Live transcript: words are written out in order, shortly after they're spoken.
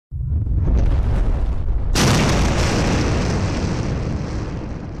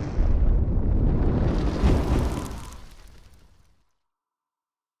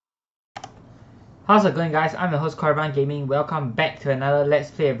How's it going, guys? I'm your host Korban Gaming. Welcome back to another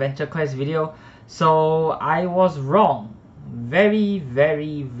Let's Play Adventure Quest video. So I was wrong, very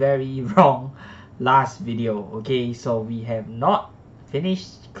wrong last video. Okay, so we have not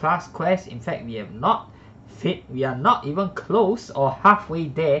finished class quest. In fact, we are not even close or halfway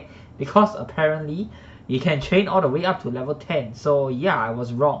there, because apparently we can train all the way up to level 10. So yeah, I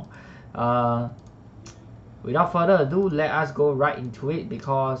was wrong. Without further ado, let us go right into it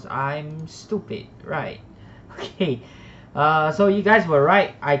because I'm stupid, right? Okay, so you guys were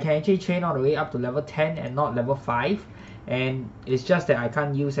right. I can actually train all the way up to level 10 and not level 5. And it's just that I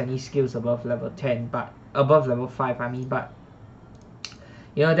can't use any skills above level 10, but above level 5 I mean, but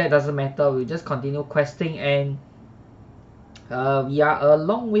you know, that doesn't matter. We'll just continue questing, and we are a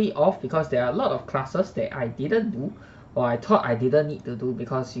long way off because there are a lot of classes that I didn't do, or I thought I didn't need to do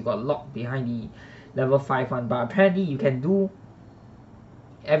because you got locked behind the level 5 one, but apparently you can do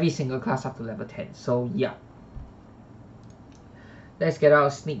every single class up to level 10. So yeah, let's get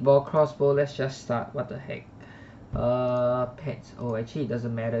out sneak ball, crossbow. Let's just start. What the heck? Pets. Oh, actually it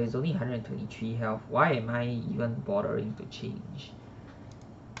doesn't matter. It's only 123 health. Why am I even bothering to change?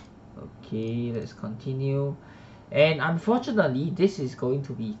 Okay, let's continue. And unfortunately, this is going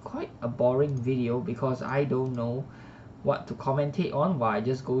to be quite a boring video because I don't know what to commentate on while I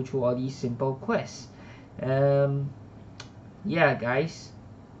just go through all these simple quests. Yeah, guys.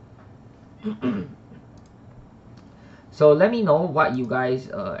 So let me know what you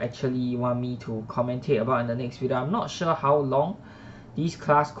guys actually want me to commentate about in the next video. I'm not sure how long these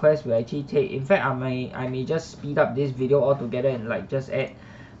class quests will actually take. In fact, I may just speed up this video altogether and like just add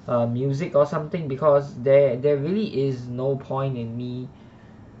music or something, because there really is no point in me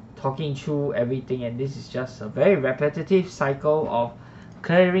talking through everything, and this is just a very repetitive cycle of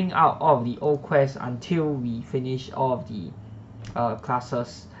clearing out all of the old quests until we finish all of the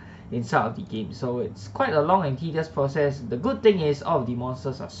classes inside of the game. So it's quite a long and tedious process. The good thing is all of the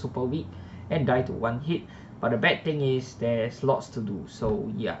monsters are super weak and die to one hit, but the bad thing is there's lots to do.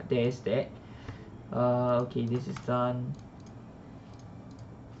 So yeah, there's that. Okay, this is done.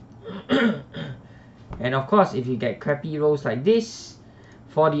 And of course, if you get crappy rolls like this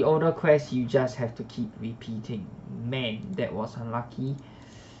for the older quests, you just have to keep repeating. Man, that was unlucky.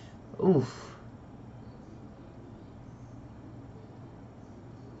 Oof.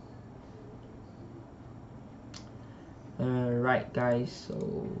 Right, guys,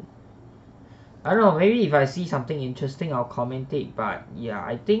 so I don't know, maybe if I see something interesting I'll commentate, but yeah,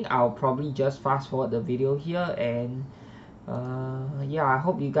 I think I'll probably just fast forward the video here. And yeah, I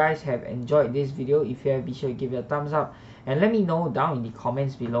hope you guys have enjoyed this video. If you have, be sure to give it a thumbs up and let me know down in the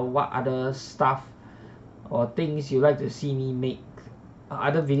comments below what other stuff or things you like to see me make,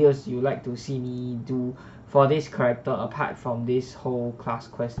 other videos you like to see me do for this character apart from this whole class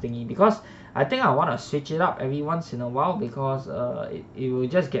quest thingy, because I think I want to switch it up every once in a while, because it will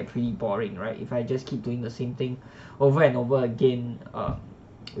just get pretty boring, right, if I just keep doing the same thing over and over again.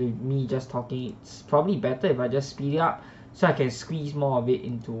 With me just talking, it's probably better if I just speed it up so I can squeeze more of it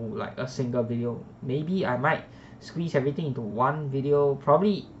into like a single video. Maybe I might squeeze everything into one video,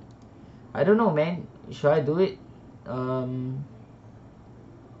 probably. I don't know, man. Should I do it?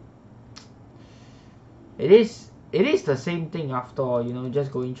 It is the same thing after all, you know,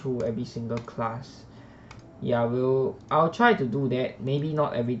 just going through every single class. Yeah, I'll try to do that. Maybe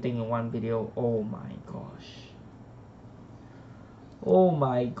not everything in one video. Oh my gosh. Oh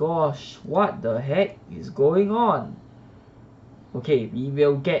my gosh, what the heck is going on? Okay, we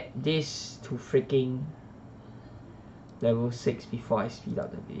will get this to freaking level 6 before I speed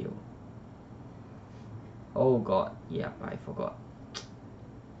up the video. Oh god, yeah, I forgot.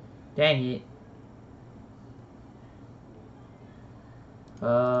 Dang it.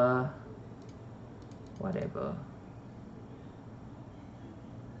 Whatever.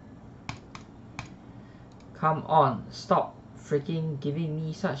 Come on, stop freaking giving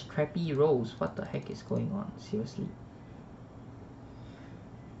me such crappy rolls. What the heck is going on? Seriously.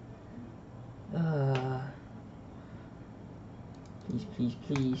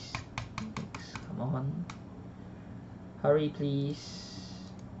 Please. Thanks. Come on. Hurry, please.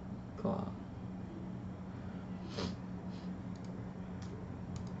 God.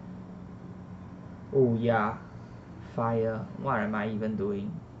 Oh yeah, fire. What am I even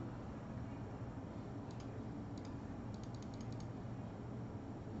doing?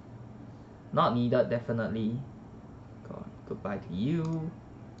 Not needed, definitely. God, goodbye to you.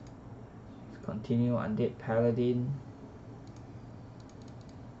 Let's continue. Undead Paladin.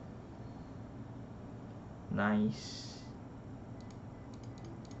 Nice.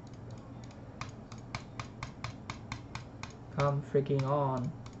 Come freaking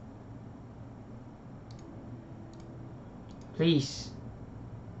on. please.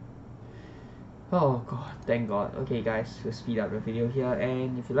 Oh god, thank god. Okay guys, we'll speed up the video here,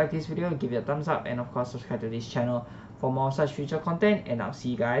 and if you like this video, give it a thumbs up, and of course subscribe to this channel for more such future content, and I'll see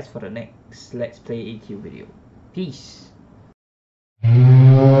you guys for the next Let's Play AQ video. Peace.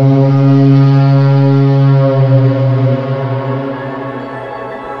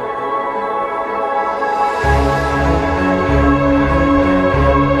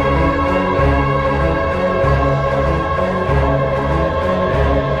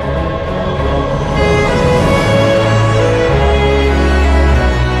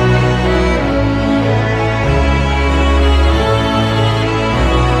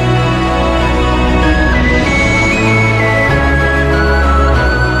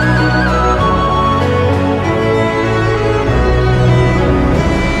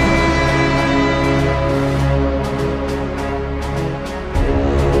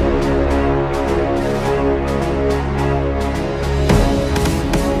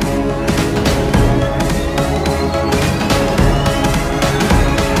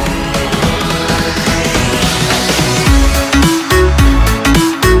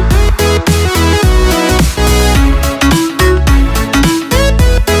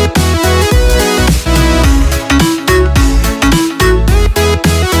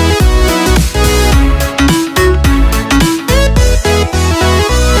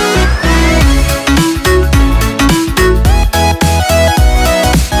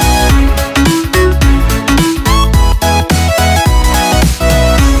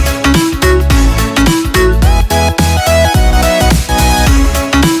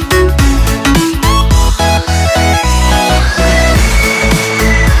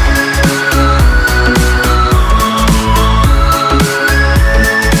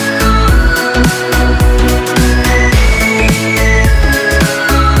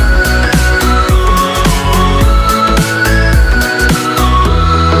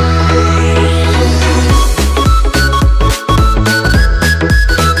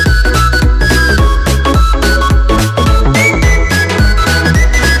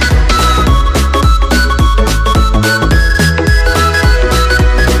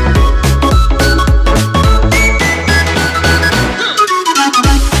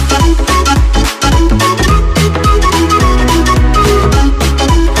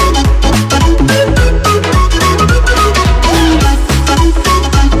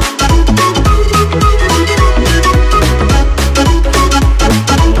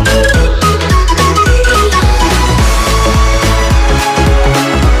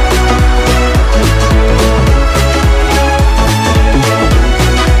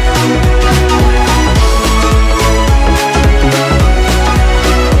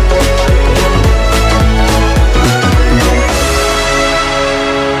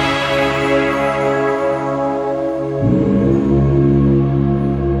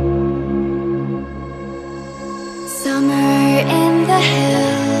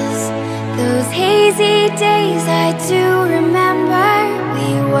 days I do remember. We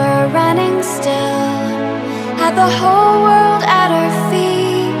were running still, had the whole world at our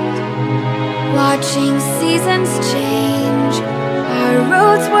feet, watching seasons change. Our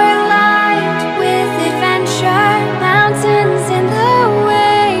roads were lined with adventure, mountains in the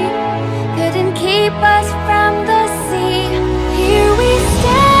way couldn't keep us from the sea. Here we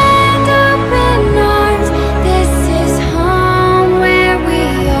stand, open arms. This is home where we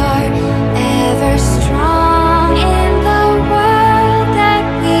are, ever strong in the world that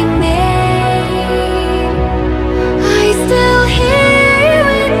we made. I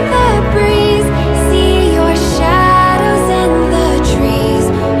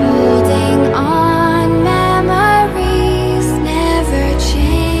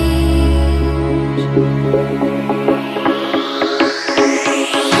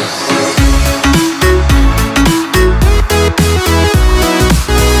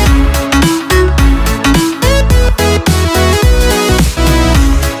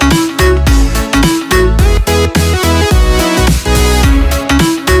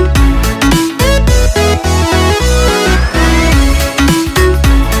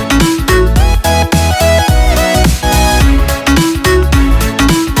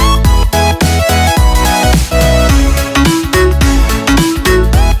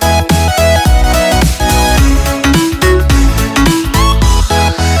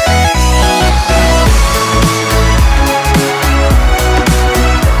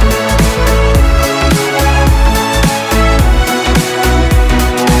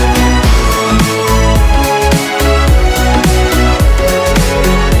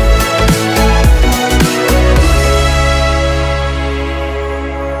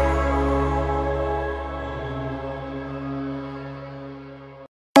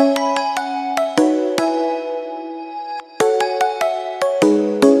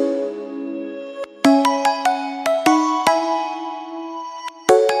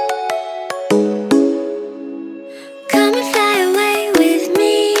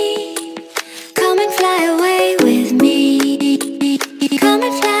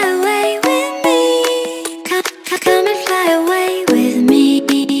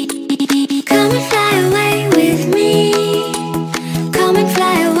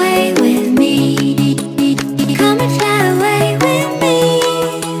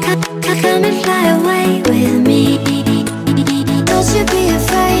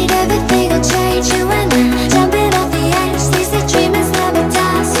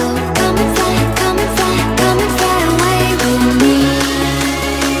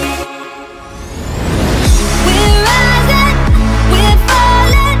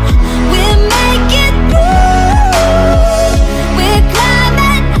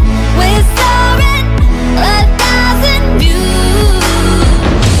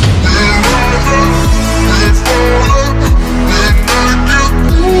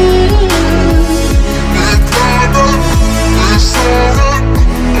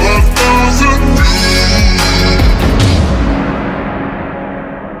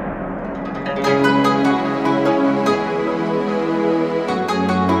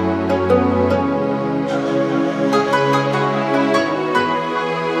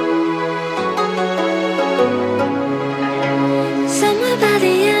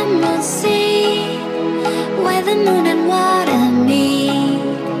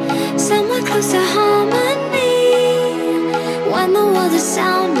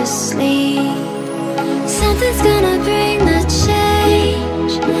Something's gonna bring the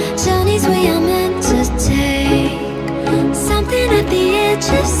change. Journeys we are meant to take. Something at the edge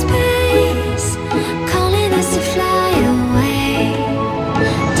of space, calling us to fly away.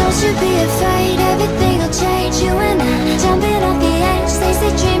 Don't you be afraid, everything will change. You and I, jumping off the edge. They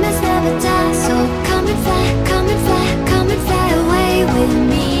say dreamers never die, so come and fly, come and fly, come and fly away with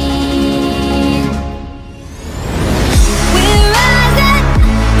me. We're rising,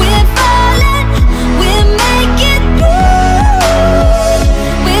 we're falling, we're making through.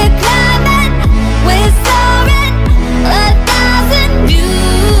 We're climbing, we're soaring, 1,000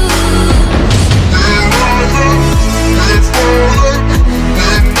 views. We're rising, we're falling,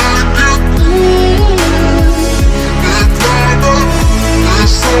 we're making through. We're climbing, we're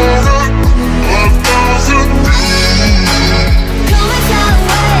soaring, 1,000 views. Come and fly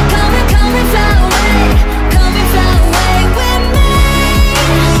away, come and fly away, come and fly away with me.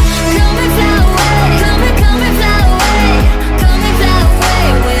 Come and fly away, come and fly away, come and fly away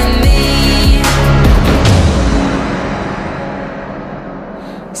with me.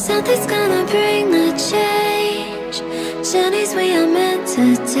 Something's gonna bring the change. Journeys we are meant to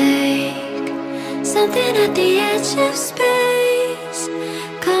take. Something at the edge of space,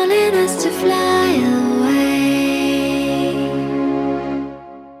 calling us to fly away.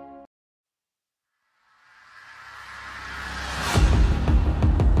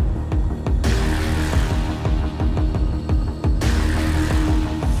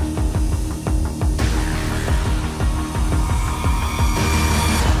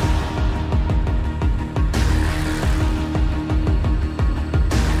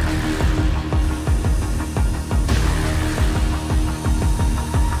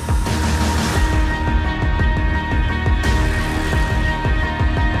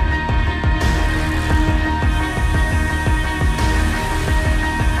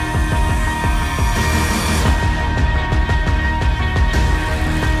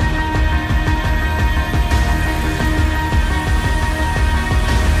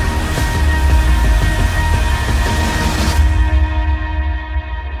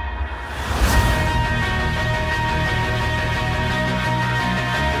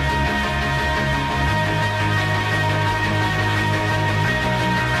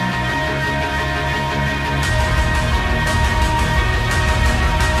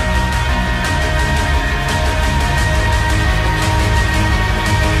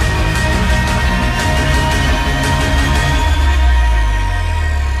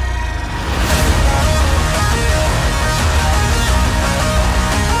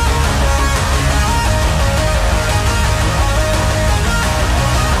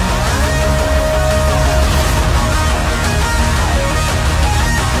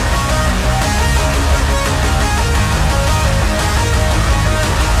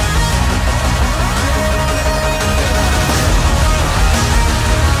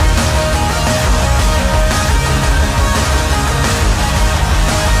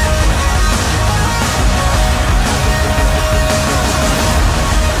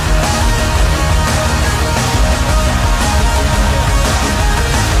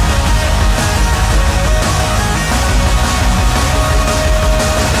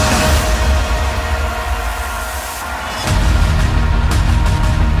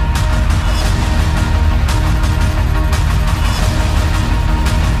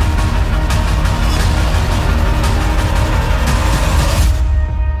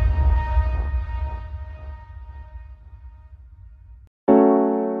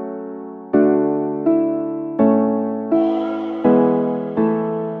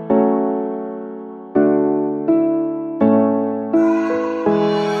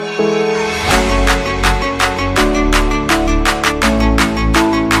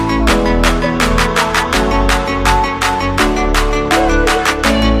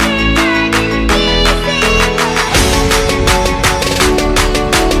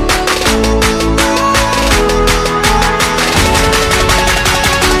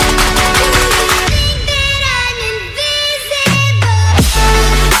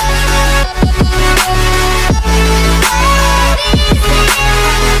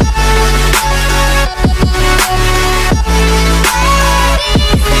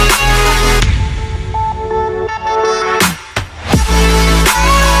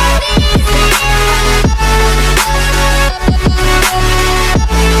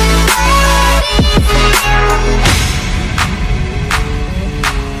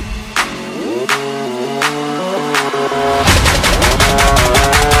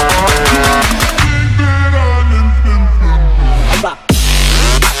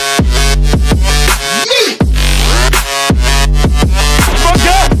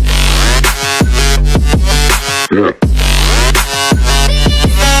 Yeah.